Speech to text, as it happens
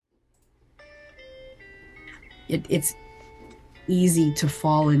it's easy to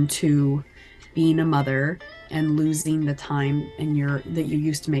fall into being a mother and losing the time and that you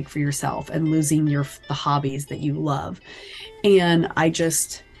used to make for yourself, and losing the hobbies that you love. And I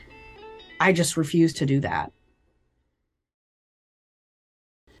just refuse to do that.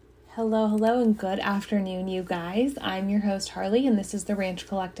 Hello, hello, and good afternoon, you guys. I'm your host, Harley, and this is the Ranch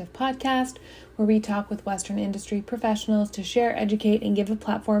Collective podcast, where we talk with Western industry professionals to share, educate, and give a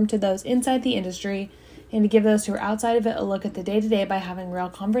platform to those inside the industry, and to give those who are outside of it a look at the day-to-day by having real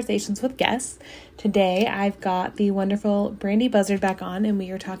conversations with guests. Today, I've got the wonderful Brandi Buzzard back on, and we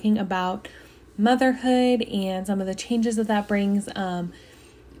are talking about motherhood and some of the changes that brings,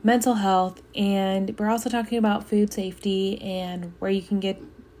 mental health, and we're also talking about food safety and where you can get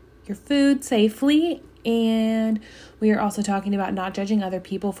your food safely. And we are also talking about not judging other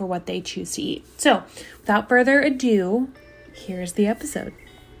people for what they choose to eat. So without further ado, here's the episode.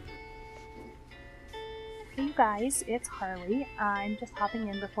 Hey you guys, it's Harley. I'm just hopping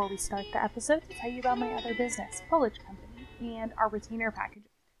in before we start the episode to tell you about my other business, Foliage Company, and our retainer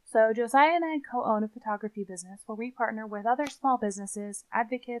packages. So Josiah and I co-own a photography business where we partner with other small businesses,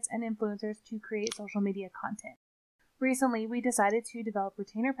 advocates, and influencers to create social media content. Recently, we decided to develop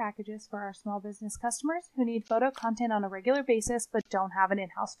retainer packages for our small business customers who need photo content on a regular basis but don't have an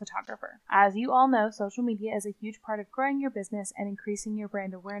in-house photographer. As you all know, social media is a huge part of growing your business and increasing your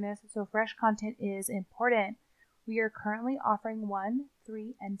brand awareness, so fresh content is important. We are currently offering 1,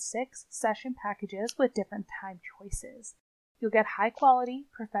 3, and 6 session packages with different time choices. You'll get high quality,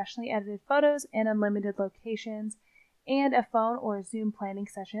 professionally edited photos in unlimited locations, and a phone or a Zoom planning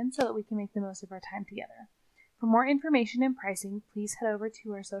session so that we can make the most of our time together. For more information and pricing, please head over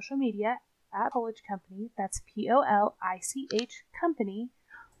to our social media at Foliage Company, that's P-O-L-I-C-H Company,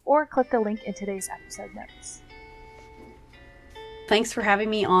 or click the link in today's episode notes. Thanks for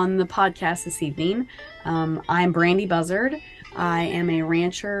having me on the podcast this evening. I'm Brandi Buzzard. I am a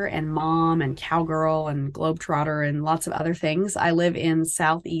rancher and mom and cowgirl and globetrotter and lots of other things. I live in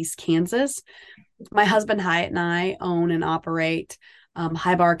Southeast Kansas. My husband Hyatt and I own and operate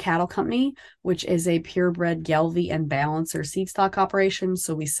High Bar Cattle Company, which is a purebred Gelbvieh and Balancer seed stock operation.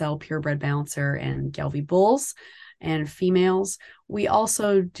 So we sell purebred Balancer and Gelbvieh bulls and females. We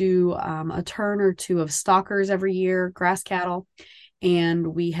also do a turn or two of stockers every year, grass cattle, and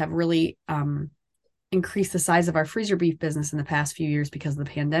we have really increased the size of our freezer beef business in the past few years because of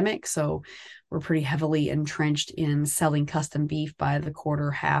the pandemic. So we're pretty heavily entrenched in selling custom beef by the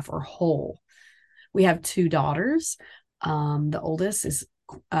quarter, half, or whole. We have 2 daughters. The oldest is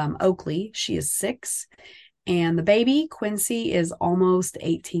Oakley. She is 6. And the baby, Quincy, is almost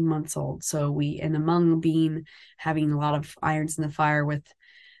 18 months old. So and among having a lot of irons in the fire with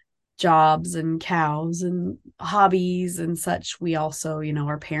jobs and cows and hobbies and such, we also,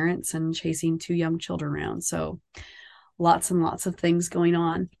 are parents and chasing 2 young children around. So lots and lots of things going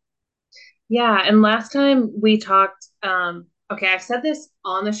on. Yeah. And last time we talked, okay, I've said this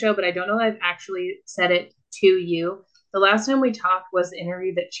on the show, but I don't know that I've actually said it to you. The last time we talked was the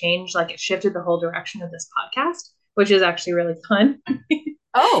interview that changed, like it shifted the whole direction of this podcast, which is actually really fun.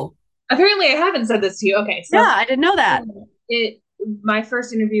 Oh, apparently I haven't said this to you. Okay. So yeah, I didn't know that. My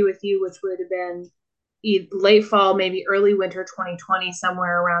first interview with you, which would have been late fall, maybe early winter 2020,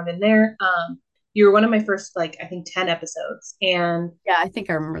 somewhere around in there. You were one of my first, like, I think 10 episodes. And yeah, I think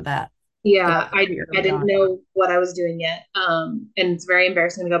I remember that. Yeah, I didn't know what I was doing yet. And it's very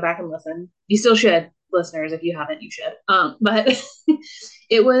embarrassing to go back and listen. You still should, listeners. If you haven't, you should. But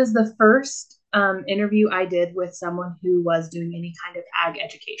it was the first interview I did with someone who was doing any kind of ag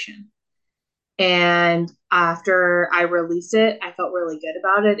education. And after I released it, I felt really good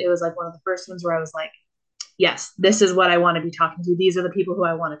about it. It was like one of the first ones where I was like, yes, this is what I want to be talking to. These are the people who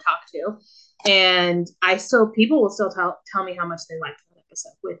I want to talk to. And people will still tell me how much they liked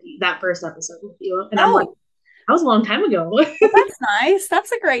that first episode with you. And I'm like, that was a long time ago. Well, that's nice.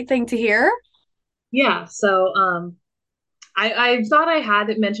 That's a great thing to hear. Yeah. So I thought I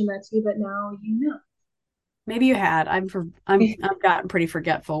had mentioned that to you, but now you know. Maybe you had. I've gotten pretty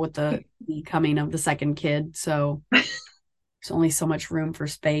forgetful with the coming of the second kid. So there's only so much room for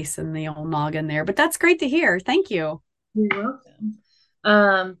space in the old noggin there. But that's great to hear. Thank you. You're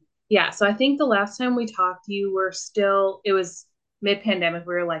welcome. Yeah, so I think the last time we talked, it was mid-pandemic.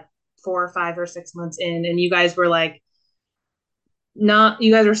 We were like 4 or 5 or 6 months in, and you guys were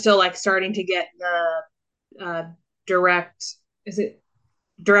still like starting to get the direct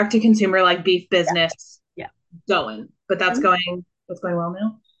to consumer, like beef business going. But that's going well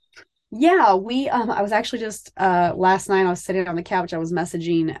now. Yeah, I was actually just last night I was sitting on the couch, I was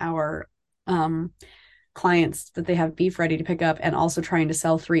messaging our clients that they have beef ready to pick up, and also trying to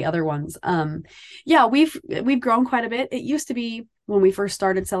sell 3 other ones. Yeah, we've grown quite a bit. It used to be when we first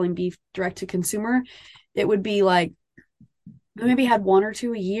started selling beef direct to consumer, it would be like we maybe had 1 or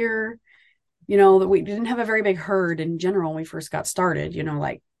 2 a year, that we didn't have a very big herd in general when we first got started,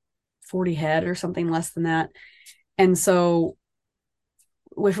 like 40 head or something less than that. And so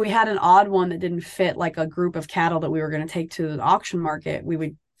if we had an odd one that didn't fit like a group of cattle that we were going to take to the auction market, we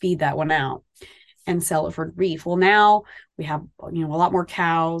would feed that one out and sell it for beef. Well, now we have, a lot more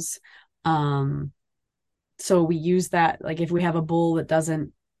cows. So we use that, like if we have a bull that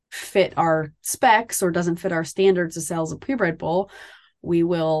doesn't fit our specs or doesn't fit our standards to sell as a purebred bull, we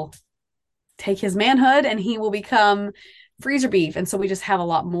will take his manhood and he will become freezer beef. And so we just have a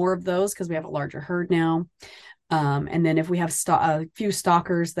lot more of those because we have a larger herd now. And then if we have a few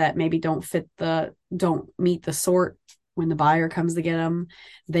stalkers that maybe don't meet the sort when the buyer comes to get them,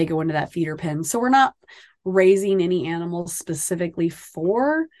 they go into that feeder pen. So we're not raising any animals specifically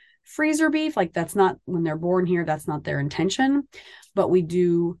for freezer beef. Like that's not, when they're born here, that's not their intention, but we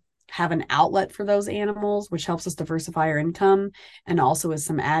do have an outlet for those animals, which helps us diversify our income and also is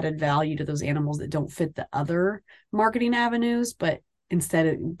some added value to those animals that don't fit the other marketing avenues, but instead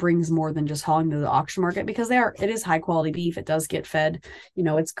it brings more than just hauling to the auction market because it is high quality beef. It does get fed,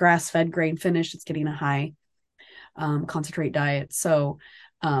 it's grass fed, grain finished. It's getting a high concentrate diet. So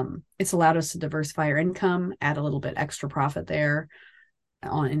it's allowed us to diversify our income, add a little bit extra profit there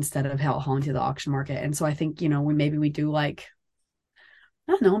instead of hauling to the auction market. And so I think, we do like,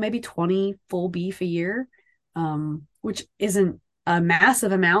 I don't know, maybe 20 full beef a year, which isn't a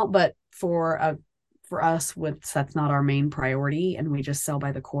massive amount, but for us, that's not our main priority, and we just sell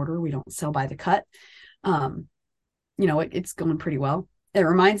by the quarter. We don't sell by the cut. It's going pretty well. It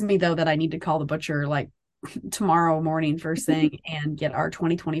reminds me though that I need to call the butcher like tomorrow morning first thing and get our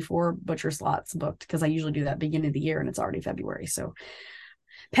 2024 butcher slots booked because I usually do that beginning of the year and it's already February. So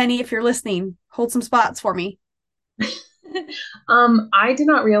Penny, if you're listening, hold some spots for me. I did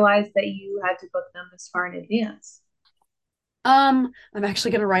not realize that you had to book them this far in advance. I'm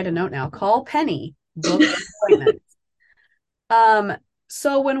actually going to write a note now. Call Penny, book appointments.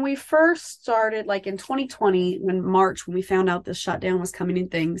 So when we first started, like in 2020, March, when we found out this shutdown was coming and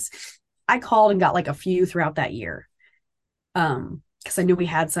things, I called and got like a few throughout that year. Because I knew we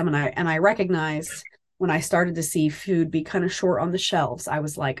had some, and I recognized when I started to see food be kind of short on the shelves, I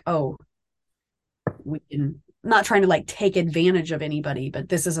was like, oh, we can, not trying to like take advantage of anybody, but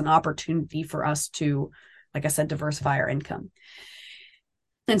this is an opportunity for us to, like I said, diversify our income.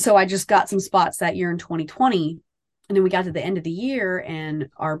 And so I just got some spots that year in 2020. And then we got to the end of the year and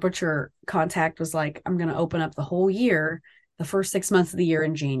our butcher contact was like, I'm going to open up the whole year, the first 6 months of the year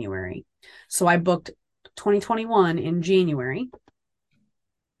in January. So I booked 2021 in January.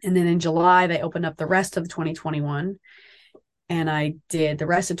 And then in July, they opened up the rest of 2021. And I did the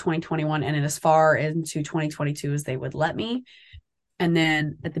rest of 2021 and then as far into 2022 as they would let me. And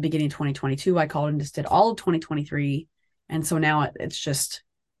then at the beginning of 2022, I called and just did all of 2023. And so now it's just,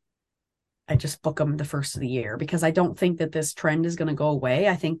 I just book them the first of the year because I don't think that this trend is going to go away.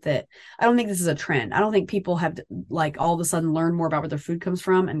 I don't think this is a trend. I don't think people have like all of a sudden learned more about where their food comes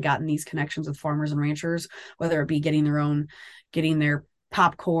from and gotten these connections with farmers and ranchers, whether it be getting their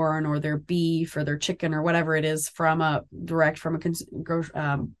popcorn or their beef or their chicken or whatever it is from a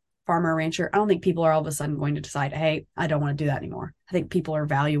farmer rancher. I don't think people are all of a sudden going to decide, hey, I don't want to do that anymore. I think people are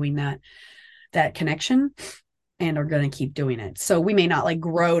valuing that connection and are going to keep doing it. So we may not like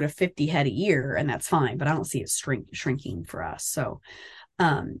grow to 50 head a year and that's fine, but I don't see it shrinking for us. So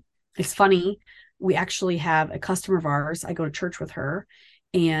it's funny. We actually have a customer of ours. I go to church with her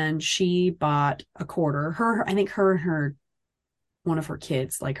and she bought a quarter. I think her and her one of her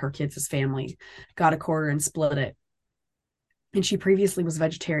kids, like her kids' family, got a quarter and split it. And she previously was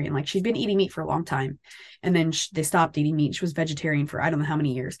vegetarian. Like she'd been eating meat for a long time. And then they stopped eating meat. She was vegetarian for I don't know how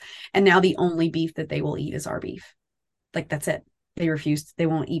many years. And now the only beef that they will eat is our beef. Like that's it. They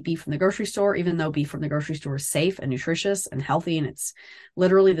won't eat beef from the grocery store, even though beef from the grocery store is safe and nutritious and healthy. And it's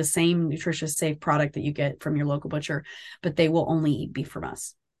literally the same nutritious, safe product that you get from your local butcher, but they will only eat beef from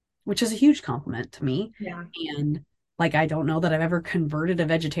us, which is a huge compliment to me. Yeah. And like, I don't know that I've ever converted a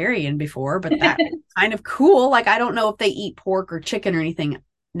vegetarian before, but that's kind of cool. Like, I don't know if they eat pork or chicken or anything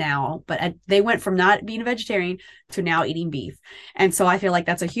now, but they went from not being a vegetarian to now eating beef. And so I feel like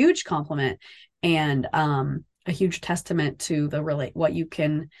that's a huge compliment and a huge testament to what you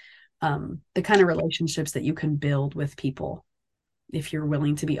can, the kind of relationships that you can build with people if you're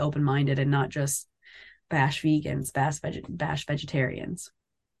willing to be open-minded and not just bash vegans, bash vegetarians.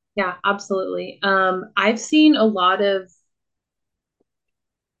 Yeah, absolutely. I've seen a lot of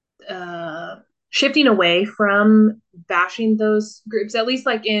shifting away from bashing those groups, at least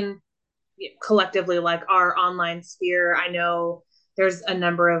like in collectively, like our online sphere. I know there's a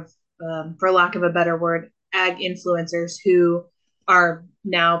number of, for lack of a better word, ag influencers who are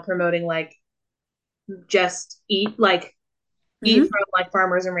now promoting like just eat from like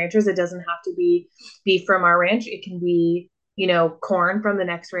farmers and ranchers. It doesn't have to be beef from our ranch. It can be, corn from the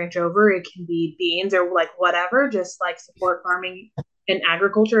next ranch over. It can be beans or like whatever, just like support farming and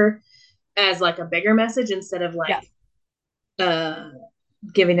agriculture as like a bigger message instead of like uh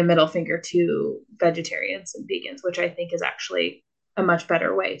giving a middle finger to vegetarians and vegans, which I think is actually a much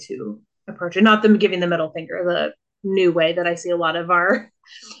better way to approach it. Not them giving the middle finger, the new way that I see a lot of our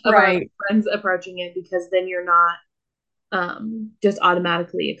friends approaching it, because then you're not just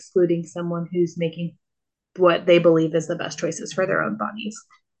automatically excluding someone who's making what they believe is the best choices for their own bodies.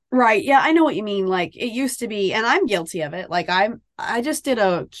 Right. Yeah, I know what you mean. Like it used to be, and I'm guilty of it. Like I just did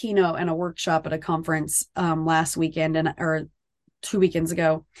a keynote and a workshop at a conference last weekend or 2 weekends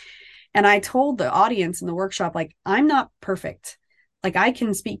ago. And I told the audience in the workshop, like, I'm not perfect. Like I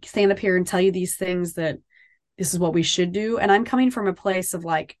can stand up here and tell you these things that this is what we should do. And I'm coming from a place of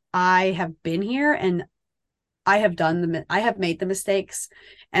like, I have been here and I have made the mistakes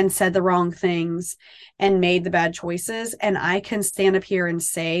and said the wrong things and made the bad choices. And I can stand up here and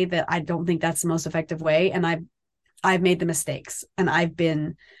say that I don't think that's the most effective way. And I've made the mistakes and I've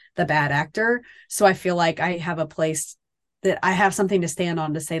been the bad actor. So I feel like I have a place that I have something to stand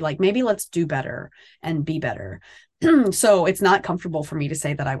on to say, like, maybe let's do better and be better. So it's not comfortable for me to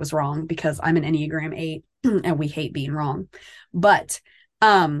say that I was wrong because I'm an Enneagram 8 and we hate being wrong. But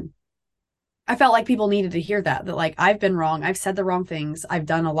I felt like people needed to hear that like I've been wrong. I've said the wrong things. I've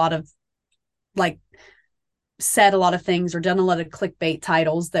done a lot of like said a lot of things or done a lot of clickbait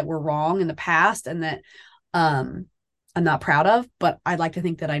titles that were wrong in the past and that I'm not proud of, but I'd like to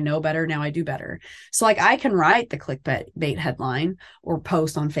think that I know better. Now I do better. So like I can write the clickbait headline or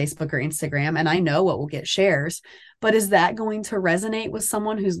post on Facebook or Instagram and I know what will get shares, but is that going to resonate with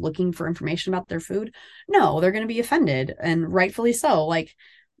someone who's looking for information about their food? No, they're going to be offended and rightfully so. Like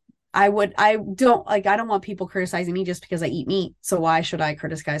I don't want people criticizing me just because I eat meat. So why should I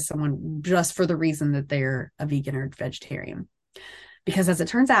criticize someone just for the reason that they're a vegan or vegetarian? Because as it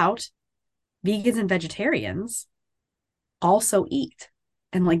turns out, vegans and vegetarians also eat.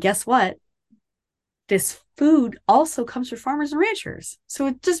 And like, guess what? This food also comes from farmers and ranchers.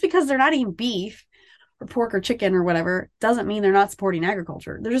 So just because they're not eating beef or pork or chicken or whatever doesn't mean they're not supporting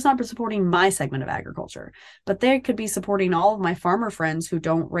agriculture. They're just not supporting my segment of agriculture, but they could be supporting all of my farmer friends who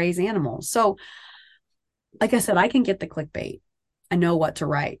don't raise animals. So like I said, I can get the clickbait. I know what to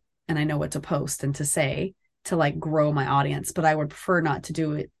write and I know what to post and to say to like grow my audience, but I would prefer not to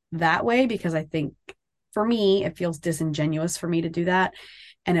do it that way because I think for me, it feels disingenuous for me to do that.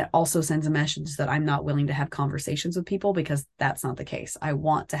 And it also sends a message that I'm not willing to have conversations with people because that's not the case. I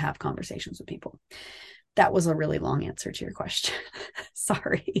want to have conversations with people. That was a really long answer to your question.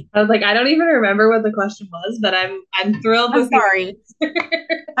 Sorry. I was like, I don't even remember what the question was, but I'm thrilled. I'm sorry.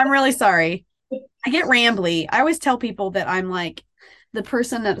 I'm really sorry. I get rambly. I always tell people that I'm like the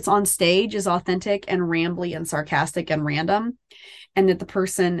person that's on stage is authentic and rambly and sarcastic and random, and that the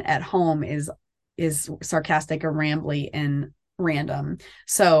person at home is sarcastic or rambly and random.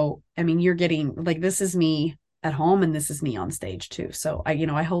 So, I mean, you're getting like this is me at home and this is me on stage too. So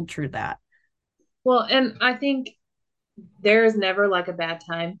I hold true to that. Well, and I think there is never like a bad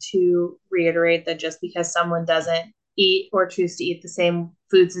time to reiterate that just because someone doesn't eat or choose to eat the same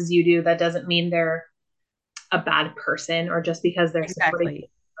foods as you do, that doesn't mean they're a bad person, or just because they're supporting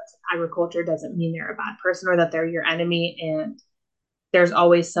agriculture doesn't mean they're a bad person or that they're your enemy. And there's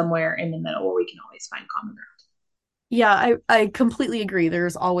always somewhere in the middle where we can always find common ground. Yeah, I completely agree.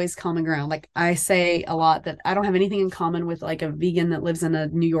 There's always common ground. Like I say a lot that I don't have anything in common with like a vegan that lives in a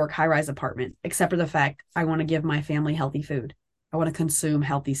New York high-rise apartment, except for the fact I want to give my family healthy food. I want to consume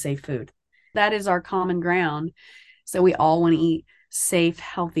healthy, safe food. That is our common ground. So we all want to eat safe,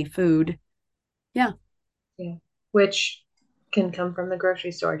 healthy food. Yeah. Yeah. Which can come from the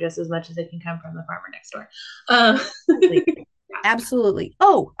grocery store just as much as it can come from the farmer next door. Absolutely.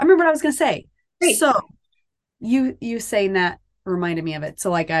 Oh, I remember what I was going to say. Great. So you saying that reminded me of it.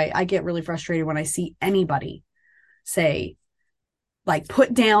 So like I get really frustrated when I see anybody say like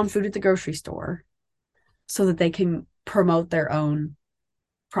put down food at the grocery store so that they can promote their own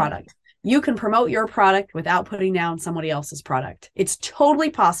product. You can promote your product without putting down somebody else's product. It's totally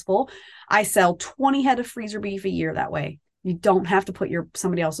possible. I sell 20 head of freezer beef a year that way. You don't have to put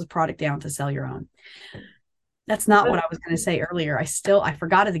somebody else's product down to sell your own. That's not what I was going to say earlier. I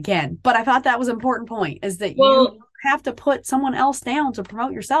forgot it again, but I thought that was an important point is that you have to put someone else down to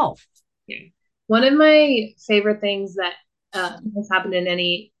promote yourself. Yeah. One of my favorite things that has happened in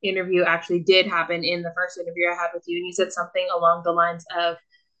any interview actually did happen in the first interview I had with you, and you said something along the lines of,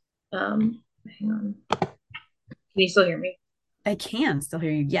 hang on, can you still hear me? I can still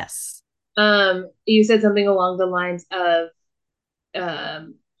hear you. Yes. You said something along the lines of,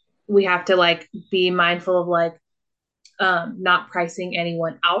 um, we have to like be mindful of like not pricing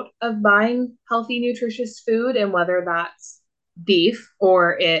anyone out of buying healthy, nutritious food, and whether that's beef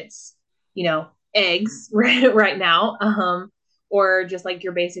or it's, eggs right now, or just like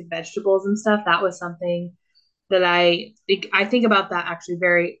your basic vegetables and stuff. That was something that I think about that actually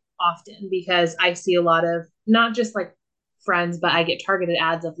very often because I see a lot of not just like friends, but I get targeted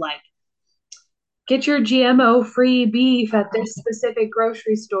ads of like, get your GMO free beef at this specific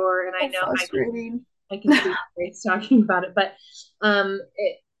grocery store. And I So know frustrating. I can see Grace talking about it, but and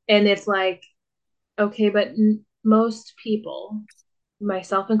it's like, okay, but most people,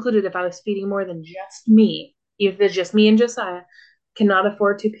 myself included, if I was feeding more than just me, if it's just me and Josiah, cannot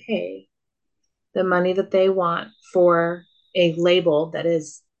afford to pay the money that they want for a label that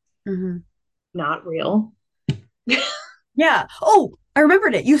is not real. Yeah. Oh, I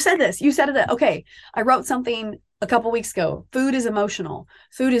remembered it. You said this. You said it. Okay. I wrote something a couple weeks ago. Food is emotional.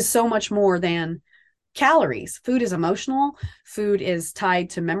 Food is so much more than calories. Food is emotional. Food is tied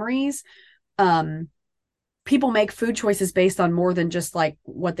to memories. Um, People make food choices based on more than just like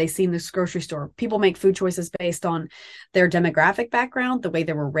what they see in this grocery store. People make food choices based on their demographic background, the way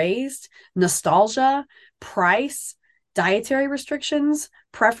they were raised, nostalgia, price, dietary restrictions,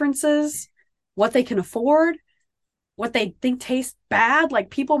 preferences, what they can afford, what they think tastes bad.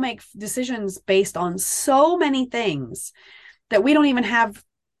 Like people make decisions based on so many things that we don't even have,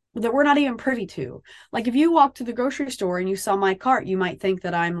 that we're not even privy to. Like if you walk to the grocery store and you saw my cart, you might think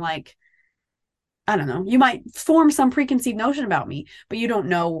that I'm like, I don't know, you might form some preconceived notion about me, but you don't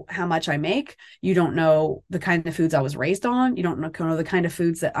know how much I make. You don't know the kind of foods I was raised on. You don't know the kind of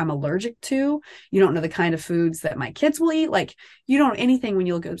foods that I'm allergic to. You don't know the kind of foods that my kids will eat. Like you don't know anything when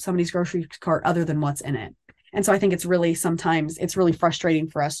you look at somebody's grocery cart other than what's in it. And so I think sometimes it's really frustrating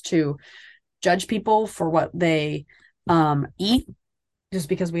for us to judge people for what they eat just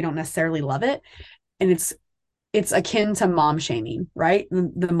because we don't necessarily love it. And it's akin to mom shaming, right?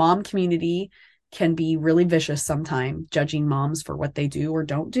 The mom community can be really vicious sometimes, judging moms for what they do or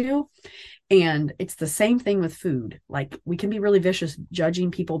don't do. And it's the same thing with food. Like we can be really vicious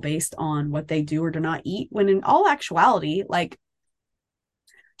judging people based on what they do or do not eat, when in all actuality, like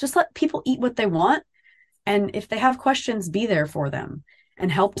just let people eat what they want. And if they have questions, be there for them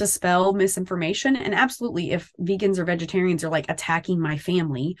and help dispel misinformation. And absolutely, if vegans or vegetarians are like attacking my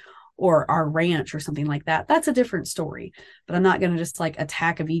family or our ranch or something like that, that's a different story. But I'm not going to just like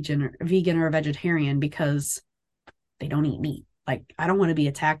attack a vegan or a vegetarian because they don't eat meat. Like I don't want to be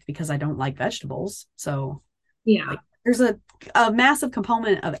attacked because I don't like vegetables. So Yeah. like there's a massive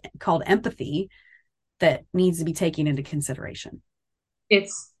component of called empathy that needs to be taken into consideration.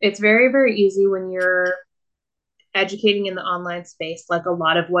 It's very, very easy when you're educating in the online space, like a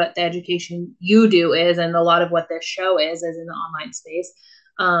lot of what the education you do is, and a lot of what this show is in the online space,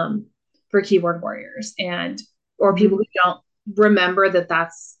 um, for keyboard warriors and or people who don't remember that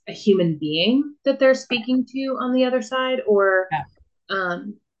that's a human being that they're speaking to on the other side, or Yeah.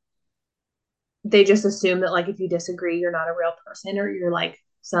 um, they just assume that like if you disagree, you're not a real person or you're like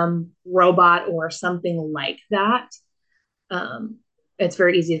some robot or something like that. Um, it's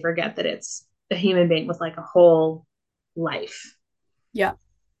very easy to forget that it's a human being with like a whole life. Yeah.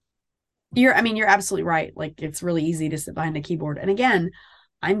 You're absolutely right. Like it's really easy to sit behind a keyboard. And again,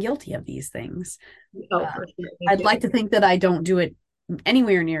 I'm guilty of these things. Oh, Uh, for sure. Me I'd too. like to think that I don't do it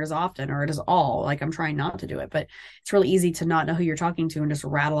anywhere near as often or at all. Like I'm trying not to do it, but it's really easy to not know who you're talking to and just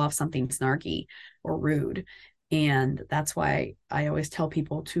rattle off something snarky or rude. And that's why I always tell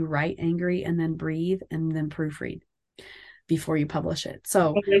people to write angry and then breathe and then proofread before you publish it.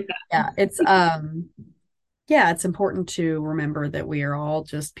 So yeah, it's important to remember that we are all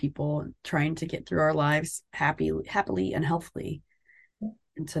just people trying to get through our lives happily and healthily,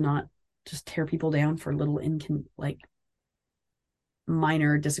 and to not just tear people down for little like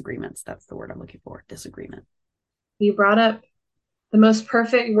minor disagreements. That's the word I'm looking for. Disagreement. You brought up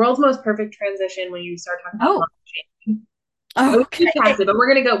world's most perfect transition when you start talking about Oh, mom shaming. We okay. keep past it, but we're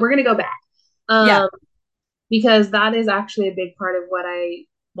gonna go back. Yeah. Because that is actually a big part of what I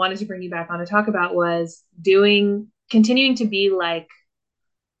wanted to bring you back on to talk about was continuing to be like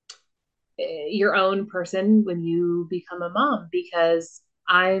your own person when you become a mom, because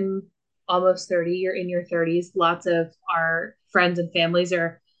I'm almost 30, you're in your 30s. Lots of our friends and families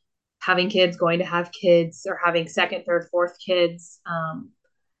are having kids, going to have kids, or having second, third, fourth kids.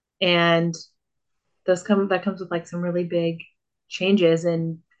 And that comes with like some really big changes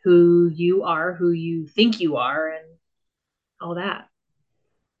in who you are, who you think you are, and all that.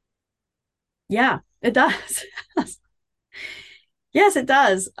 Yeah, it does. Yes, it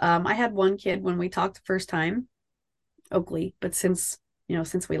does. I had one kid when we talked the first time, Oakley, but since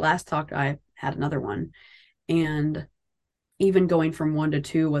we last talked, I had another one. And even going from one to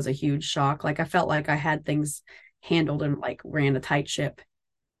two was a huge shock. Like I felt like I had things handled and like ran a tight ship.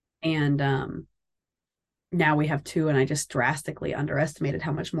 And now we have two, and I just drastically underestimated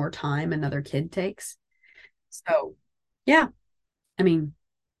how much more time another kid takes. So yeah, I mean,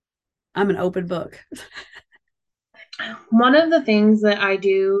 I'm an open book. One of the things that I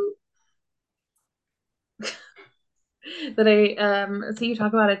do that I see you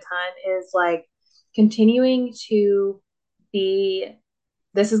talk about a ton is like continuing to be,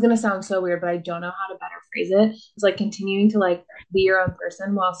 this is going to sound so weird, but I don't know how to better phrase it. It's like continuing to like be your own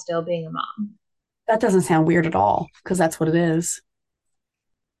person while still being a mom. That doesn't sound weird at all because that's what it is.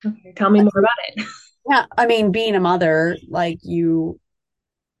 Okay, tell me more about it. Yeah, I mean, being a mother,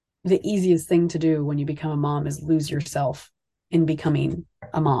 the easiest thing to do when you become a mom is lose yourself in becoming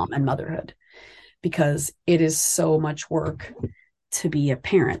a mom and motherhood, because it is so much work to be a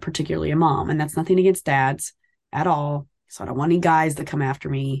parent, particularly a mom. And that's nothing against dads at all. So I don't want any guys to come after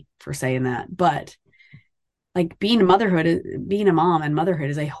me for saying that. But like being a mom and motherhood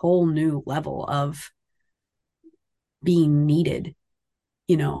is a whole new level of being needed,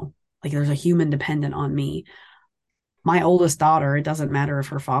 you know, like there's a human dependent on me. My oldest daughter, it doesn't matter if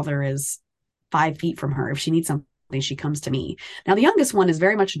her father is 5 feet from her. If she needs something, she comes to me. Now, the youngest one is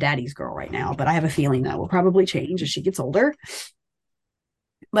very much daddy's girl right now, but I have a feeling that will probably change as she gets older.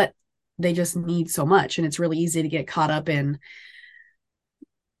 But they just need so much. And it's really easy to get caught up in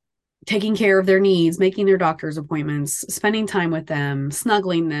taking care of their needs, making their doctor's appointments, spending time with them,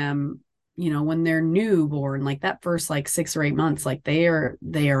 snuggling them, when they're newborn, like that first like 6 or 8 months, like they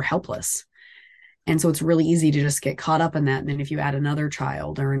are helpless. And so it's really easy to just get caught up in that. And then if you add another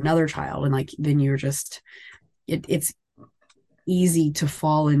child and like, then you're just, it's easy to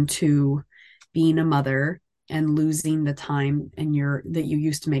fall into being a mother and losing the time that you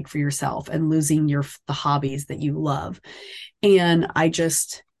used to make for yourself, and losing the hobbies that you love. And I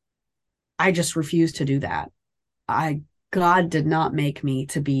just refuse to do that. God did not make me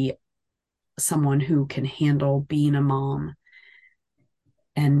to be someone who can handle being a mom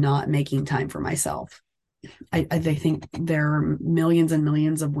and not making time for myself. I think there are millions and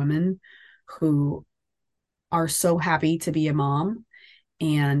millions of women who are so happy to be a mom,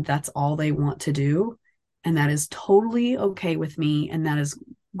 and that's all they want to do. And that is totally okay with me. And that is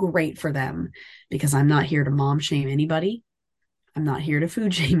great for them, because I'm not here to mom shame anybody. I'm not here to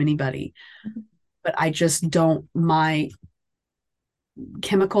food shame anybody. But I just don't, my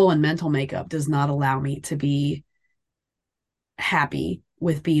chemical and mental makeup does not allow me to be happy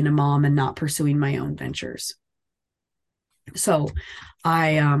with being a mom and not pursuing my own ventures. So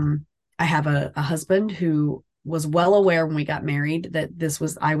I have a husband who was well aware when we got married that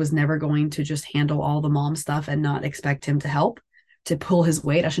I was never going to just handle all the mom stuff and not expect him to help, to pull his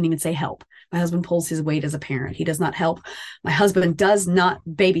weight. I shouldn't even say help. My husband pulls his weight as a parent. He does not help. My husband does not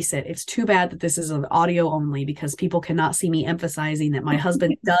babysit. It's too bad that this is an audio only, because people cannot see me emphasizing that my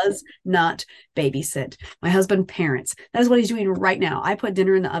husband does not babysit. My husband parents. That is what he's doing right now. I put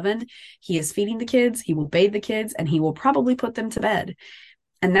dinner in the oven. He is feeding the kids. He will bathe the kids, and he will probably put them to bed.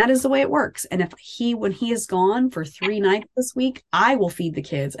 And that is the way it works. And when he is gone for 3 nights this week, I will feed the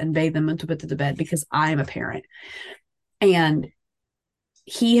kids and bathe them and to put them to bed, because I'm a parent. And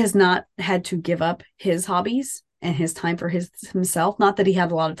he has not had to give up his hobbies and his time for himself. Not that he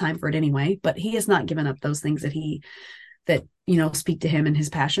had a lot of time for it anyway, but he has not given up those things that speak to him and his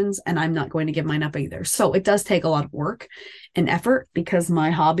passions. And I'm not going to give mine up either. So it does take a lot of work and effort, because my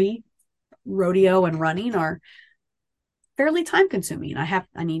hobby, rodeo and running, are fairly time consuming.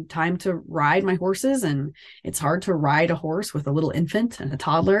 I need time to ride my horses, and it's hard to ride a horse with a little infant and a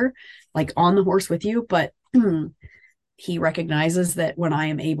toddler, like on the horse with you. But he recognizes that when I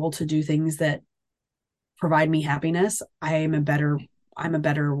am able to do things that provide me happiness, I'm a better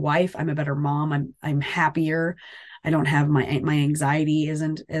wife. I'm a better mom. I'm happier. I don't have my anxiety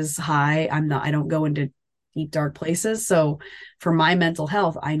isn't as high. I don't go into deep, dark places. So for my mental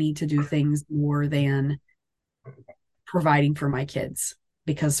health, I need to do things more than providing for my kids,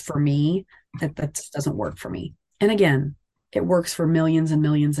 because for me, that just doesn't work for me. And again, it works for millions and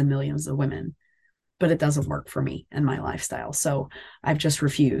millions and millions of women, but it doesn't work for me and my lifestyle. So I've just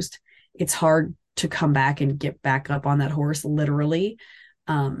refused. It's hard to come back and get back up on that horse, literally.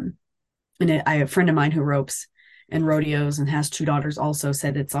 I have a friend of mine who ropes, and rodeos and has two daughters also,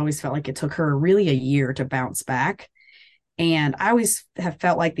 said it's always felt like it took her really a year to bounce back. And I always have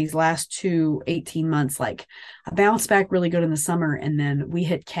felt like these last 18 months, like I bounced back really good in the summer. And then we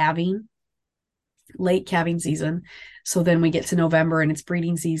hit late calving season. So then we get to November and it's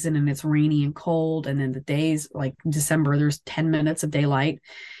breeding season and it's rainy and cold. And then the days like December, there's 10 minutes of daylight.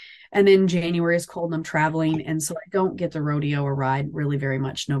 And then January is cold and I'm traveling. And so I don't get to rodeo or ride really very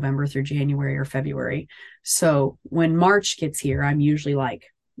much November through January or February. So when March gets here, I'm usually like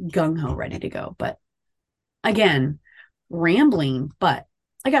gung ho ready to go. But again, rambling, but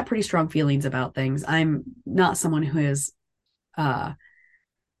I got pretty strong feelings about things. I'm not someone who is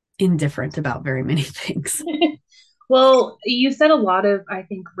indifferent about very many things. Well, you said a lot of, I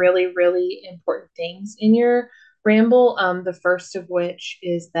think, really, really important things in your ramble. The first of which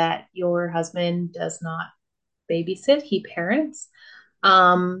is that your husband does not babysit, he parents.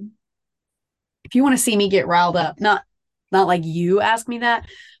 If you want to see me get riled up, not like you ask me that,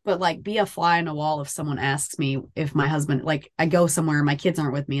 but like be a fly on the wall if someone asks me if my husband, like I go somewhere, my kids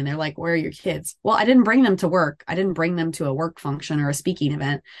aren't with me and they're like, where are your kids? Well, I didn't bring them to work. I didn't bring them to a work function or a speaking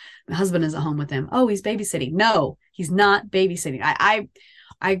event. My husband is at home with them. Oh, he's babysitting. No, he's not babysitting.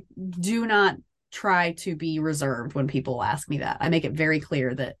 I do not try to be reserved when people ask me that. I make it very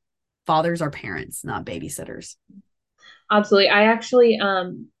clear that fathers are parents, not babysitters. Absolutely. I actually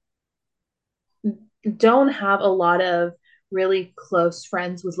don't have a lot of really close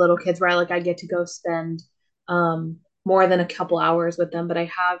friends with little kids where I get to go spend more than a couple hours with them. But I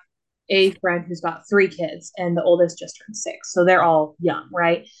have a friend who's got 3 kids and the oldest just turned 6. So they're all young,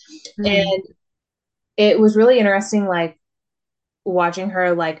 right? And it was really interesting, like watching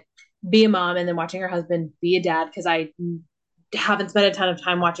her like be a mom and then watching her husband be a dad, because I haven't spent a ton of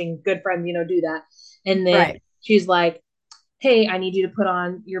time watching good friends, do that. And then she's like, hey, I need you to put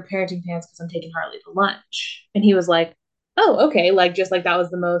on your parenting pants because I'm taking Harley to lunch. And he was like, oh, okay. Like, just like that was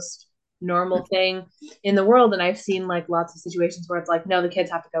the most normal thing in the world. And I've seen like lots of situations where it's like, no, the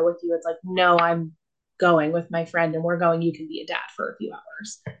kids have to go with you. It's like, no, I'm going with my friend and we're going, you can be a dad for a few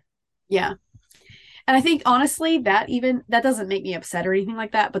hours. Yeah. And I think honestly that doesn't make me upset or anything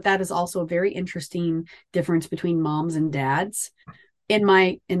like that, but that is also a very interesting difference between moms and dads in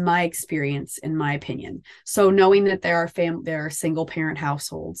my experience, in my opinion. So knowing that there are single parent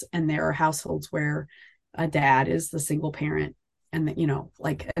households and there are households where a dad is the single parent, and that,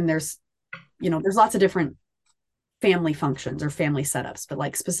 and there's lots of different family functions or family setups, but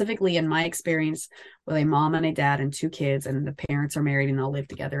like specifically in my experience with a mom and a dad and 2 kids and the parents are married and all live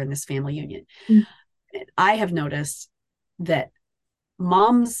together in this family union. I have noticed that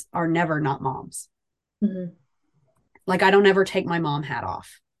moms are never not moms. Like I don't ever take my mom hat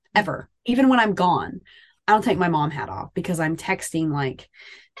off, ever. Even when I'm gone, I don't take my mom hat off because I'm texting like,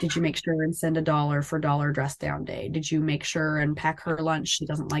 did you make sure and send $1 for dollar dress down day? Did you make sure and pack her lunch? She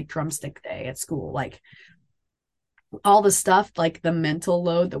doesn't like drumstick day at school. Like all the stuff, like the mental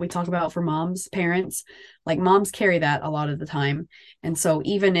load that we talk about for moms, parents, like moms carry that a lot of the time. And so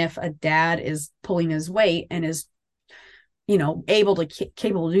even if a dad is pulling his weight and is,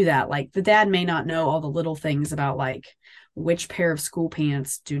 capable to do that, like the dad may not know all the little things about like which pair of school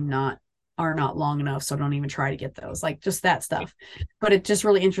pants are not long enough. So don't even try to get those, like just that stuff. But it just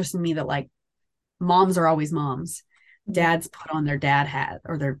really interested me that like moms are always moms. Dads put on their dad hat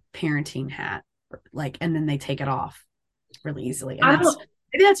or their parenting hat, like, and then they take it off really easily. And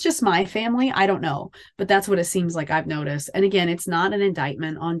maybe that's just my family. I don't know, but that's what it seems like I've noticed. And again, it's not an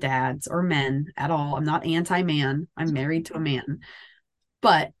indictment on dads or men at all. I'm not anti-man. I'm married to a man,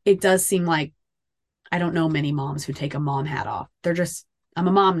 but it does seem like I don't know many moms who take a mom hat off. They're just, I'm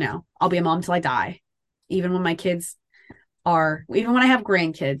a mom now. I'll be a mom till I die. Even when I have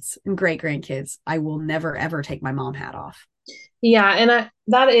grandkids and great grandkids, I will never, ever take my mom hat off. Yeah. And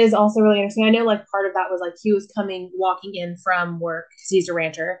that is also really interesting. I know like part of that was like he was walking in from work because he's a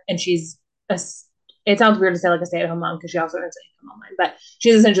rancher and it sounds weird to say like a stay-at-home mom because she also earns income online, but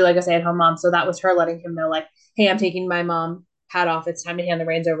she's essentially like a stay-at-home mom. So that was her letting him know like, hey, I'm taking my mom hat off. It's time to hand the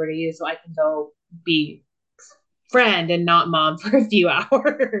reins over to you so I can go be friend and not mom for a few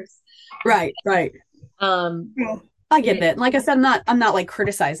hours. Right. I get it. Like I said, I'm not like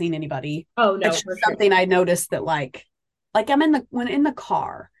criticizing anybody. Oh no, it's something I noticed that like I'm in the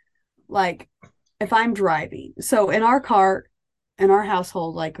car, like if I'm driving. So in our car, in our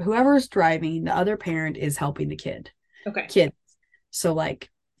household, like whoever's driving, the other parent is helping the kid. Okay. Kids. So like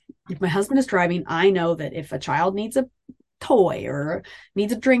if my husband is driving, I know that if a child needs a toy or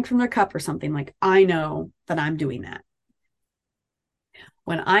needs a drink from their cup or something, like I know that I'm doing that.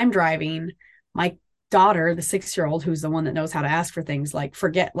 When I'm driving, my daughter, the 6-year-old, who's the one that knows how to ask for things, like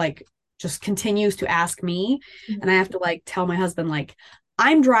just continues to ask me. Mhm. And I have to like tell my husband, like,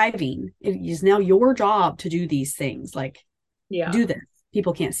 I'm driving. It is now your job to do these things. Like, Yeah. do this.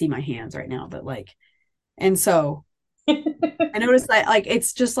 People can't see my hands right now, but like, and so I noticed that like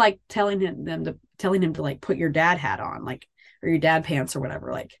it's just like telling him to like put your dad hat on, like, or your dad pants or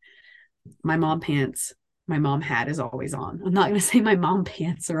whatever. Like my mom pants, my mom hat is always on. I'm not gonna say my mom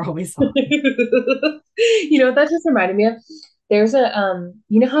pants are always on. You know what that just reminded me of? There's a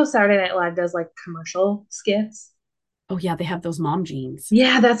you know how Saturday Night Live does like commercial skits? Oh yeah, they have those mom jeans.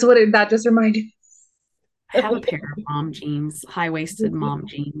 Yeah, that just reminded me. I have a pair of mom jeans, high-waisted mom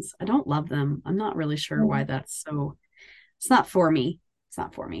jeans. I don't love them. I'm not really sure why that's so. It's not for me. It's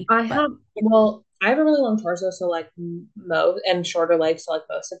not for me. I But have, well, I have a really long torso, so like most and shorter legs, so like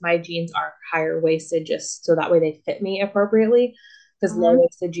most of my jeans are higher waisted, just so that way they fit me appropriately. Because low mhm,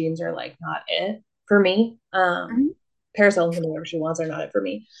 waisted jeans are like not it for me. mhm. Paris Hilton can do whatever she wants, are not it for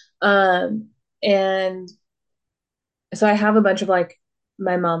me. And so I have a bunch of like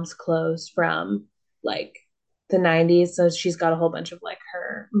my mom's clothes from like the 90s. So she's got a whole bunch of like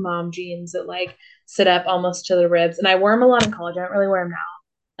her mom jeans that like sit up almost to the ribs. And I wore them a lot in college. I don't really wear them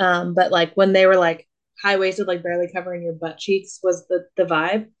now. But like when they were like high waisted, like barely covering your butt cheeks was the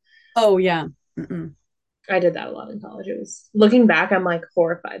vibe. Oh yeah. Mm-mm. I did that a lot in college. It was looking back, I'm like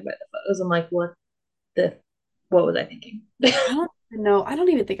horrified by the photos. I'm like, the what was I thinking? I don't even know. I don't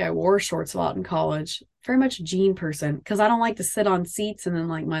even think I wore shorts a lot in college. Very much a jean person because I don't like to sit on seats and then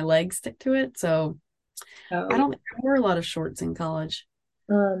like my legs stick to it. So Oh I yeah. don't think I wore a lot of shorts in college.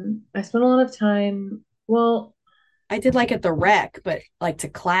 I spent a lot of time. Well, I did like at the rec, but like to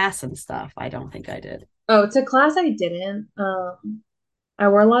class and stuff, I don't think I did. oh, to class I didn't. I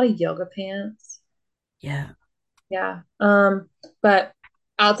wore a lot of yoga pants. Yeah. Yeah. But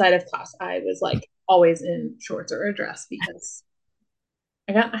outside of class, I was like always in shorts or a dress because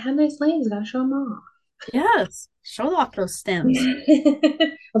I had nice legs. I gotta show them off. Yes. Show off those stems.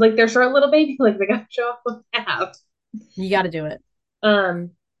 I was like, they're short little baby legs. I gotta show off what I have. You got to do it.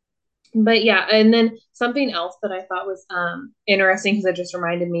 Um, but yeah, and then something else that I thought was interesting because it just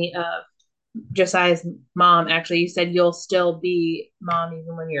reminded me of Josiah's mom. Actually, you said you'll still be mom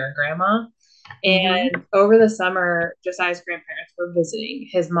even when you're a grandma. Mm-hmm. And over the summer, Josiah's grandparents were visiting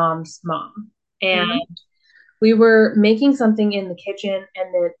his mom's mom. And Mm-hmm. we were making something in the kitchen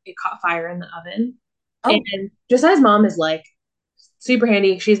and then it caught fire in the oven. Oh, And Josiah's mom is like super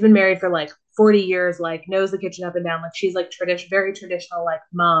handy. She's been married for like 40 years, like knows the kitchen up and down. Like she's like very traditional, like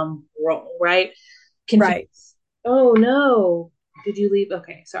mom role, right? Confused. right. Oh no. Did you leave?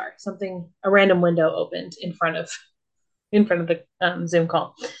 Okay, sorry. A random window opened in front of the Zoom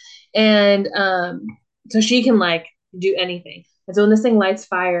call. And so she can like do anything. And so when this thing lights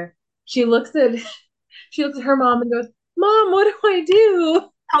fire, she looks at she looks at her mom and goes, "Mom, what do I do?"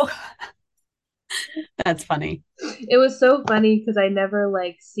 Oh, that's funny. It was so funny because I never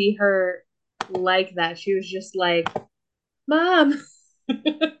like see her like that. She was just like, "Mom."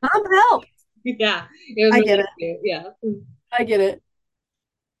 Mom, help. Yeah, it was I get really it. cute. Yeah. I get it.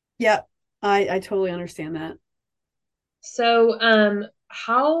 Yeah. I totally understand that. So,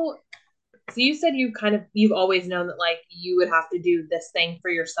 how? So you said you've always known that like you would have to do this thing for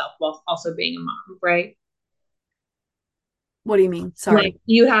yourself while also being a mom, right? What do you mean? Like Sorry.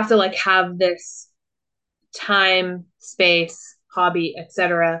 you have to like have this time, space, hobby,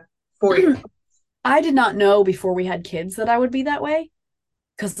 etc. for you. I did not know before we had kids that I would be that way.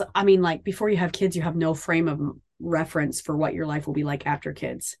 Because I mean, like before you have kids, you have no frame of reference for what your life will be like after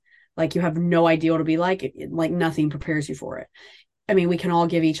kids. Like you have no idea what it'll be like. Like nothing prepares you for it. I mean, we can all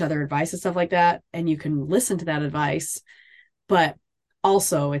give each other advice and stuff like that, and you can listen to that advice, but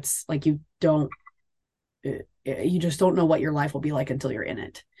also it's like you just don't know what your life will be like until you're in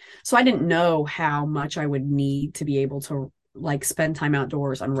it. So I didn't know how much I would need to be able to like spend time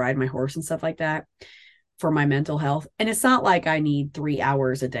outdoors and ride my horse and stuff like that for my mental health. And it's not like I need 3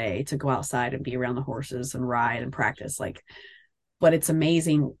 hours a day to go outside and be around the horses and ride and practice. Like, but it's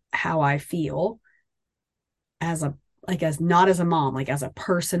amazing how I feel as a like as not as a mom, like as a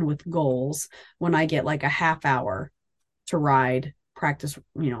person with goals when I get like a half hour to ride, practice,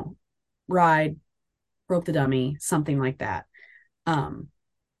 ride, rope the dummy, something like that. Um,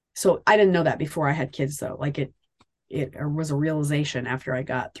 so I didn't know that before I had kids though. Like it was a realization after I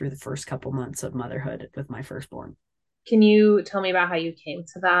got through the first couple months of motherhood with my firstborn. Can you tell me about how you came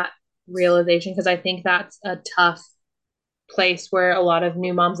to that realization? Because I think that's a tough place where a lot of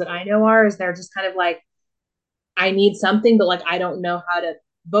new moms that I know are, is they're just kind of like, I need something, but like I don't know how to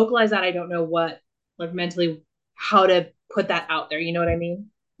vocalize that. I don't know what like mentally how to put that out there. You know what I mean?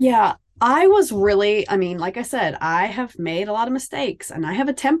 Yeah, I was really, I mean, like I said, I have made a lot of mistakes and I have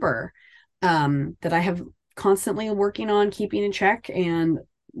a temper. that I have constantly working on keeping in check and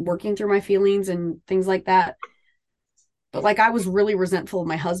working through my feelings and things like that. But like I was really resentful of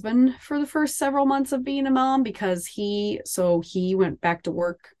my husband for the first several months of being a mom because he went back to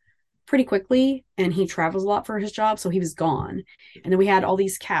work pretty quickly and he travels a lot for his job, so he was gone. And then we had all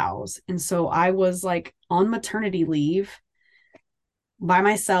these cows. And so I was like on maternity leave by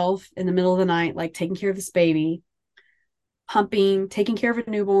myself in the middle of the night, like taking care of this baby, pumping, taking care of a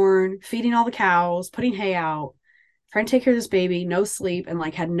newborn, feeding all the cows, putting hay out, trying to take care of this baby, no sleep, and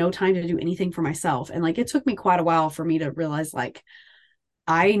like had no time to do anything for myself. And like it took me quite a while for me to realize like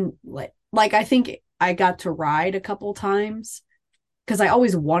I think I got to ride a couple times because I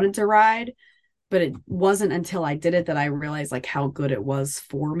always wanted to ride, but it wasn't until I did it that I realized like how good it was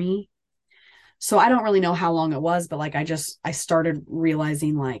for me. So I don't really know how long it was, but like I started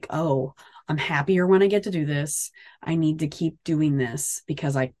realizing like, oh, I'm happier when I get to do this. I need to keep doing this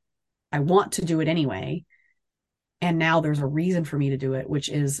because I want to do it anyway. And now there's a reason for me to do it, which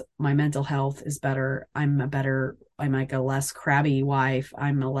is my mental health is better. I'm like a less crabby wife.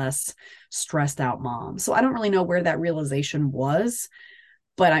 I'm a less stressed out mom. So I don't really know where that realization was,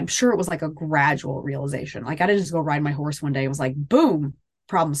 but I'm sure it was like a gradual realization. Like I didn't just go ride my horse one day. It was like, boom,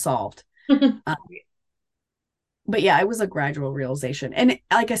 problem solved. Uh, but yeah, it was a gradual realization. And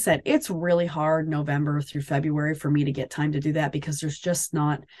like I said, it's really hard November through February for me to get time to do that because there's just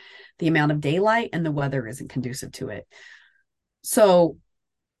not the amount of daylight and the weather isn't conducive to it. So,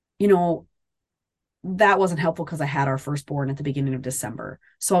 you know, that wasn't helpful because I had our firstborn at the beginning of December.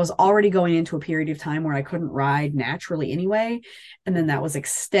 So I was already going into a period of time where I couldn't ride naturally anyway. And then that was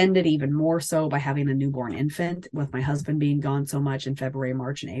extended even more so by having a newborn infant with my husband being gone so much in February,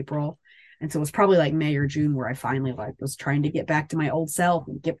 March, and April. And so it was probably like May or June where I finally like was trying to get back to my old self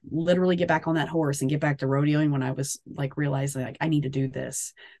and literally get back on that horse and get back to rodeoing when I was like realizing like I need to do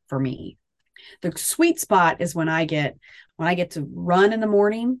this for me. The sweet spot is when I get to run in the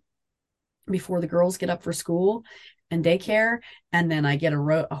morning before the girls get up for school and daycare, and then I get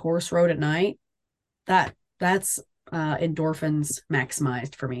a horse rode at night. That's endorphins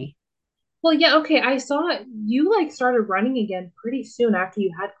maximized for me. Well, yeah, okay. I saw you like started running again pretty soon after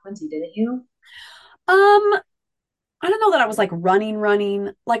you had Quincy, didn't you? Um, I don't know that I was like running.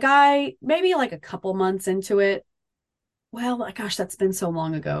 Like I maybe like a couple months into it. Well, like, gosh, that's been so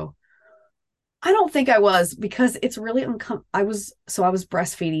long ago. I don't think I was because it's really I was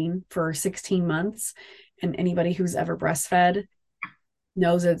breastfeeding for 16 months, and anybody who's ever breastfed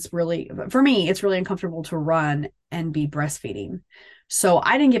knows it's really, for me, it's really uncomfortable to run and be breastfeeding. So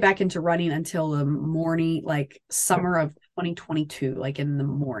I didn't get back into running until the morning, like summer of 2022, like in the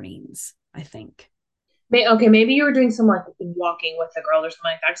mornings, I think. Okay, maybe you were doing some like walking with the girl or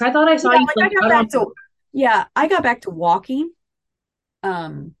something like that. Because I thought I saw Yeah, you like like I got out on. back to, yeah, I got back to walking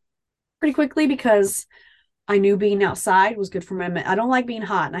um pretty quickly because I knew being outside was good for I don't like being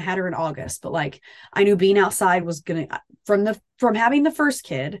hot, and I had her in August, but like I knew being outside was gonna from having the first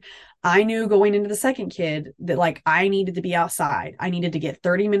kid, I knew going into the second kid that like I needed to be outside. I needed to get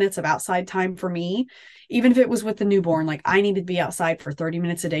 30 minutes of outside time for me, even if it was with the newborn. Like I needed to be outside for 30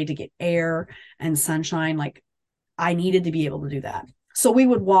 minutes a day to get air and sunshine. Like I needed to be able to do that. So we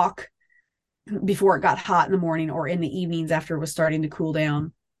would walk before it got hot in the morning or in the evenings after it was starting to cool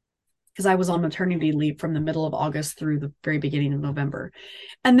down because I was on maternity leave from the middle of August through the very beginning of November.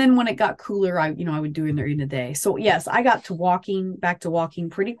 And then when it got cooler, I would do it during the day. So yes, I got to back to walking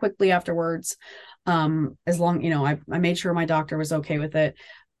pretty quickly afterwards. As long, I made sure my doctor was okay with it.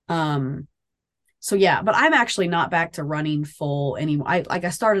 So yeah, but I'm actually not back to running full anymore. I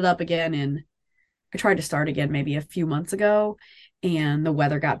started up again I tried to start again maybe a few months ago, and the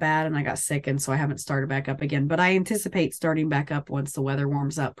weather got bad and I got sick. And so I haven't started back up again, but I anticipate starting back up once the weather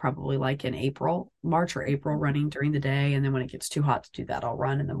warms up, probably like in March or April, running during the day. And then when it gets too hot to do that, I'll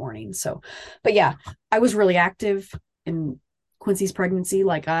run in the morning. So, but yeah, I was really active in Quincy's pregnancy.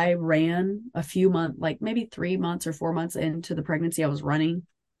 Like I ran a few months, like maybe 3 months or 4 months into the pregnancy, I was running,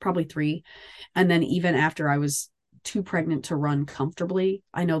 probably three. And then even after I was too pregnant to run comfortably.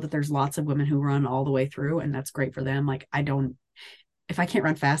 I know that there's lots of women who run all the way through, and that's great for them. Like if I can't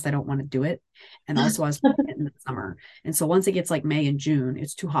run fast, I don't want to do it. And also I was pregnant in the summer. And so once it gets like May and June,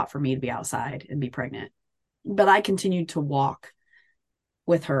 it's too hot for me to be outside and be pregnant. But I continued to walk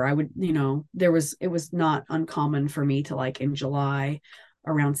with her. I would, it was not uncommon for me to like in July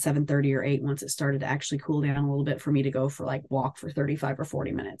around 7:30 or 8, once it started to actually cool down a little bit, for me to go for like walk for 35 or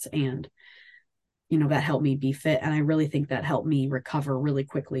 40 minutes. And that helped me be fit. And I really think that helped me recover really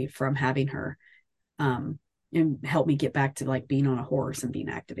quickly from having her, and help me get back to like being on a horse and being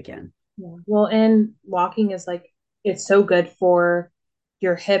active again. Yeah. Well, and walking is like, it's so good for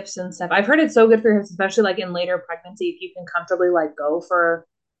your hips and stuff. I've heard it's so good for your hips, especially like in later pregnancy, if you can comfortably like go for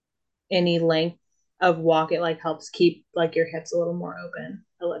any length of walk, it like helps keep like your hips a little more open,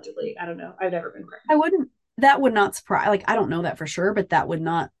 allegedly. I don't know. I've never been I pregnant. wouldn't, that would not surprise, like, I don't know that for sure, but that would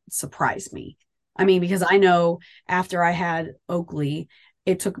not surprise me. I mean, because I know after I had Oakley,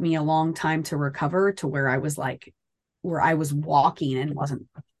 it took me a long time to recover to where I was like, where I was walking and wasn't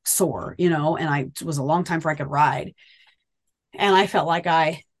sore, you know, and it was a long time before I could ride. And I felt like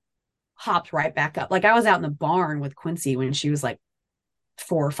I hopped right back up. Like I was out in the barn with Quincy when she was like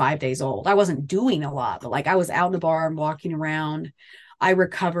 4 or 5 days old. I wasn't doing a lot, but like I was out in the barn walking around. I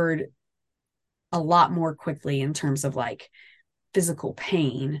recovered a lot more quickly in terms of like physical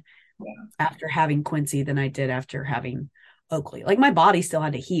pain after having Quincy than I did after having Oakley. Like my body still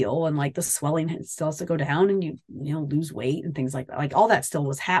had to heal and like the swelling still has to go down and you know, lose weight and things like that. Like all that still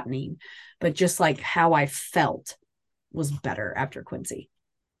was happening, but just like how I felt was better after Quincy.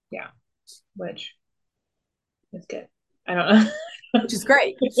 Yeah. Which is good. I don't know. Which is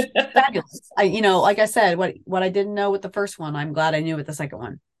great. It's fabulous. You know, like I said, what I didn't know with the first one, I'm glad I knew with the second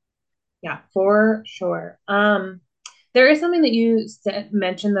one. Yeah, for sure. There is something that you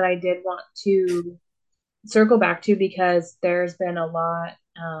mentioned that I did want to circle back to because there's been a lot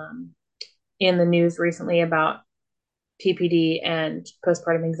in the news recently about PPD and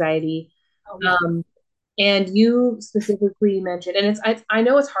postpartum anxiety. Oh, yeah. And you specifically mentioned, and I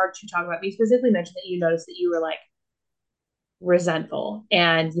know it's hard to talk about, but you specifically mentioned that you noticed that you were like resentful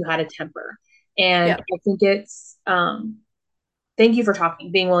and you had a temper. And Yeah. I think it's thank you for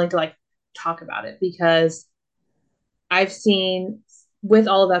being willing to like talk about it because I've seen with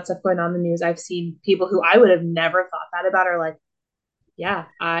all of that stuff going on in the news, I've seen people who I would have never thought that about are like, yeah,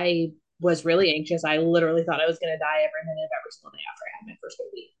 I was really anxious. I literally thought I was going to die every minute of every single day after I had my first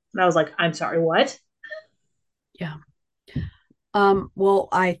baby. And I was like, I'm sorry, what? Yeah. Well,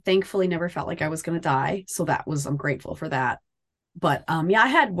 I thankfully never felt like I was going to die. So I'm grateful for that. But yeah, I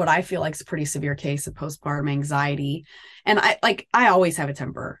had what I feel like is a pretty severe case of postpartum anxiety. And I always have a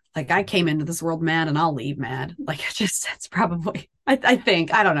temper. Like I came into this world mad and I'll leave mad. Like that's probably, I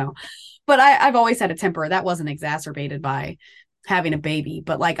think, I don't know. But I've always had a temper that wasn't exacerbated by having a baby.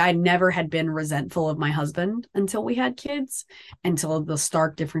 But like I never had been resentful of my husband until we had kids, until the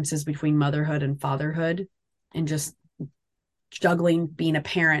stark differences between motherhood and fatherhood and just juggling being a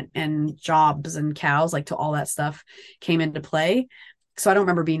parent and jobs and cows, like to all that stuff came into play. So I don't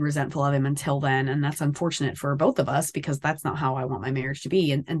remember being resentful of him until then. And that's unfortunate for both of us because that's not how I want my marriage to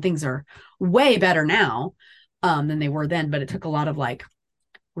be. And things are way better now than they were then. But it took a lot of like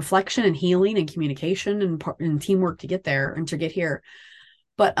reflection and healing and communication and teamwork to get there and to get here.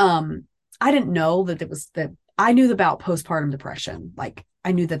 But I didn't know that it was that I knew about postpartum depression. Like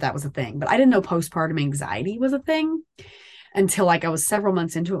I knew that was a thing, but I didn't know postpartum anxiety was a thing until like I was several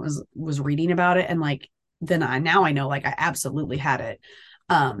months into it, was reading about it. And like, then now I know, like I absolutely had it.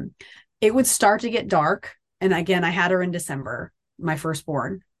 It would start to get dark. And again, I had her in December, my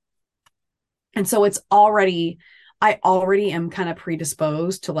firstborn. And so I already am kind of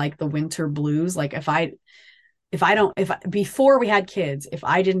predisposed to like the winter blues. Like before we had kids, if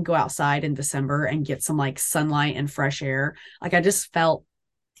I didn't go outside in December and get some like sunlight and fresh air, like I just felt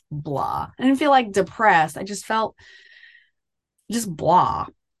blah. I didn't feel like depressed. I just felt just blah.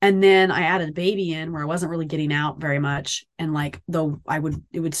 And then I added a baby in where I wasn't really getting out very much. And like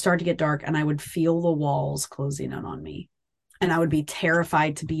it would start to get dark and I would feel the walls closing in on me. And I would be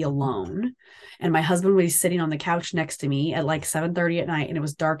terrified to be alone. And my husband would be sitting on the couch next to me at like 7:30 at night and it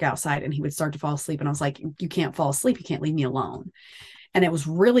was dark outside and he would start to fall asleep. And I was like, you can't fall asleep. You can't leave me alone. And it was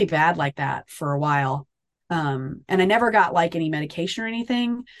really bad like that for a while. And I never got like any medication or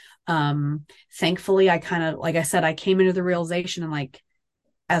anything. Thankfully I kind of, like I said, I came into the realization and like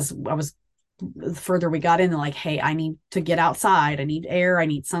as I was further we got in, like, hey, I need to get outside, I need air, I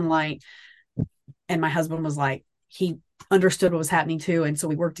need sunlight. And my husband was like, he understood what was happening too, and so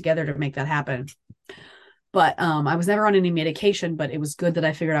we worked together to make that happen. But I was never on any medication, but it was good that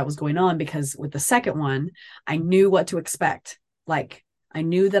I figured out what was going on because with the second one I knew what to expect. Like I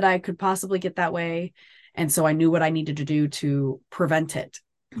knew that I could possibly get that way, and so I knew what I needed to do to prevent it.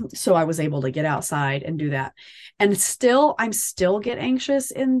 So I was able to get outside and do that. And I'm still get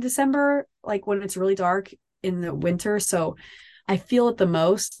anxious in December, like when it's really dark in the winter. So I feel it the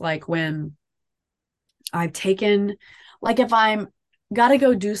most like when I've taken, like if I'm got to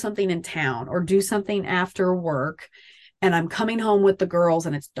go do something in town or do something after work and I'm coming home with the girls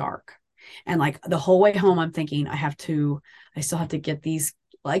and it's dark. And like the whole way home, I'm thinking I still have to get these,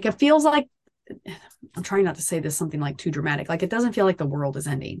 like, it feels like I'm trying not to say this something like too dramatic. Like, it doesn't feel like the world is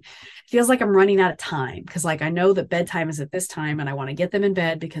ending. It feels like I'm running out of time because, like, I know that bedtime is at this time and I want to get them in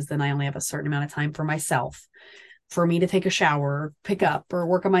bed because then I only have a certain amount of time for myself, for me to take a shower, pick up, or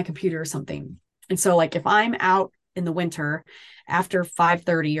work on my computer or something. And so, like, if I'm out in the winter after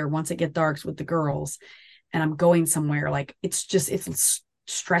 5:30 or once it gets dark with the girls and I'm going somewhere, like, it's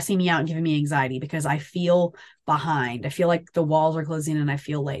stressing me out and giving me anxiety because I feel behind. I feel like the walls are closing and I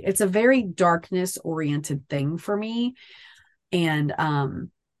feel late. It's a very darkness oriented thing for me. And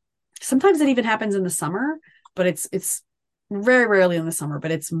sometimes it even happens in the summer, but it's very rarely in the summer,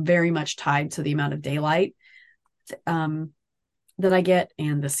 but it's very much tied to the amount of daylight that I get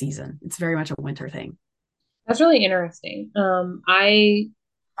and the season. It's very much a winter thing. That's really interesting. I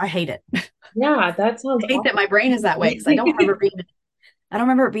hate it. Yeah, that sounds I hate that my brain is that way because I don't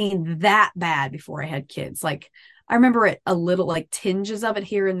remember it being that bad before I had kids. Like, I remember it a little, like, tinges of it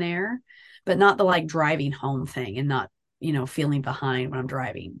here and there, but not the, like, driving home thing and not, feeling behind when I'm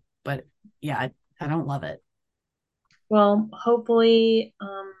driving. But yeah, I don't love it. Well, hopefully,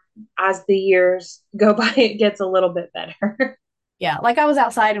 as the years go by, it gets a little bit better. Yeah. Like, I was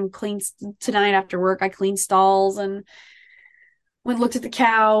outside and cleaned tonight after work. I cleaned stalls and looked at the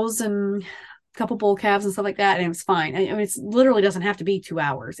cows and couple bull calves and stuff like that, and it was fine. I mean, it literally doesn't have to be 2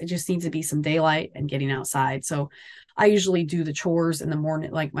 hours. It just needs to be some daylight and getting outside. So I usually do the chores in the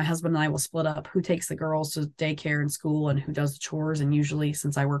morning. Like, my husband and I will split up who takes the girls to daycare and school and who does the chores. And usually,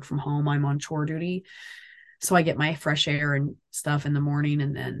 since I work from home, I'm on chore duty, so I get my fresh air and stuff in the morning,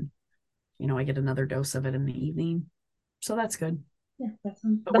 and then I get another dose of it in the evening. So that's good. Yeah,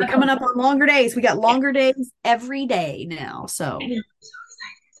 but we're coming up on longer days. We got longer days every day now. So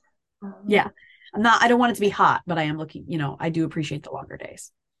yeah, I don't want it to be hot, but I am looking, I do appreciate the longer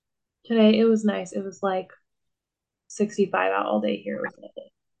days. Today it was nice. It was like 65 out all day here. It was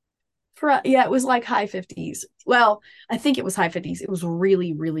lovely. Yeah, it was like high 50s. Well, I think it was high 50s. It was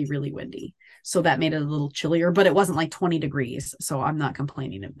really, really, really windy. So that made it a little chillier, but it wasn't like 20 degrees. So I'm not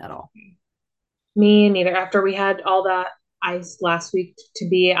complaining at all. Me neither. After we had all that ice last week, to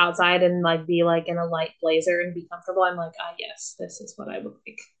be outside and like be like in a light blazer and be comfortable, I'm like, yes, this is what I would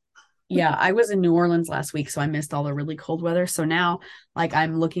like. Yeah, I was in New Orleans last week, so I missed all the really cold weather. So now, like,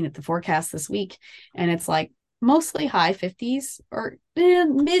 I'm looking at the forecast this week, and it's like mostly high 50s or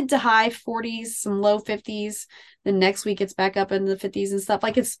mid to high 40s, some low 50s. Then next week it's back up in the 50s and stuff.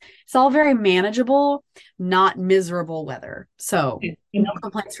 Like, it's all very manageable, not miserable weather. So no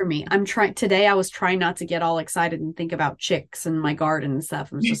complaints from me. Today I was trying not to get all excited and think about chicks and my garden and stuff.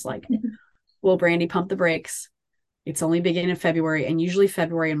 I was just like, well, Brandi, pump the brakes. It's only beginning of February, and usually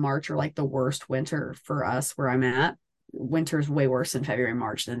February and March are like the worst winter for us where I'm at. Winter is way worse in February and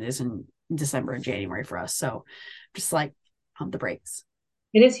March than it is in December and January for us. So just like pump the brakes.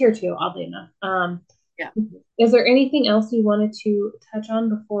 It is here too, oddly enough. Yeah. Is there anything else you wanted to touch on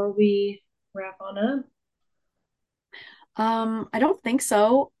before we wrap on up? I don't think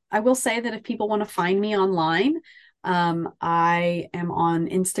so. I will say that if people want to find me online, I am on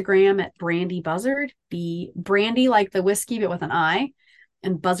Instagram at Brandi Buzzard, Brandi like the whiskey, but with an I,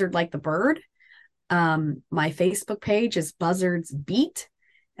 and Buzzard like the bird. My Facebook page is Buzzard's Beat.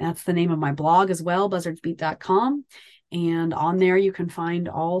 And that's the name of my blog as well, buzzardsbeat.com. And on there, you can find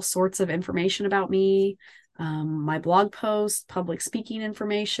all sorts of information about me, my blog posts, public speaking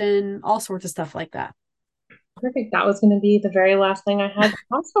information, all sorts of stuff like that. Perfect. That was going to be the very last thing I had to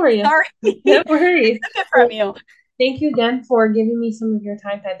ask for you. Sorry. No worries. From you. Thank you again for giving me some of your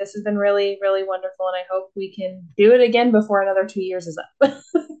time. This has been really, really wonderful, and I hope we can do it again before another 2 years is up.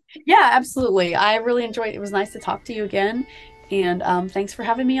 Yeah, absolutely. I really enjoyed it. It was nice to talk to you again, and thanks for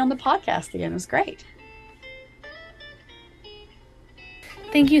having me on the podcast again. It was great.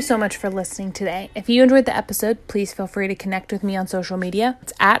 Thank you so much for listening today. If you enjoyed the episode, please feel free to connect with me on social media.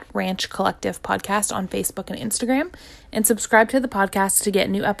 It's at Ranch Collective Podcast on Facebook and Instagram, and subscribe to the podcast to get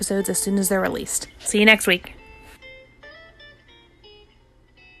new episodes as soon as they're released. See you next week.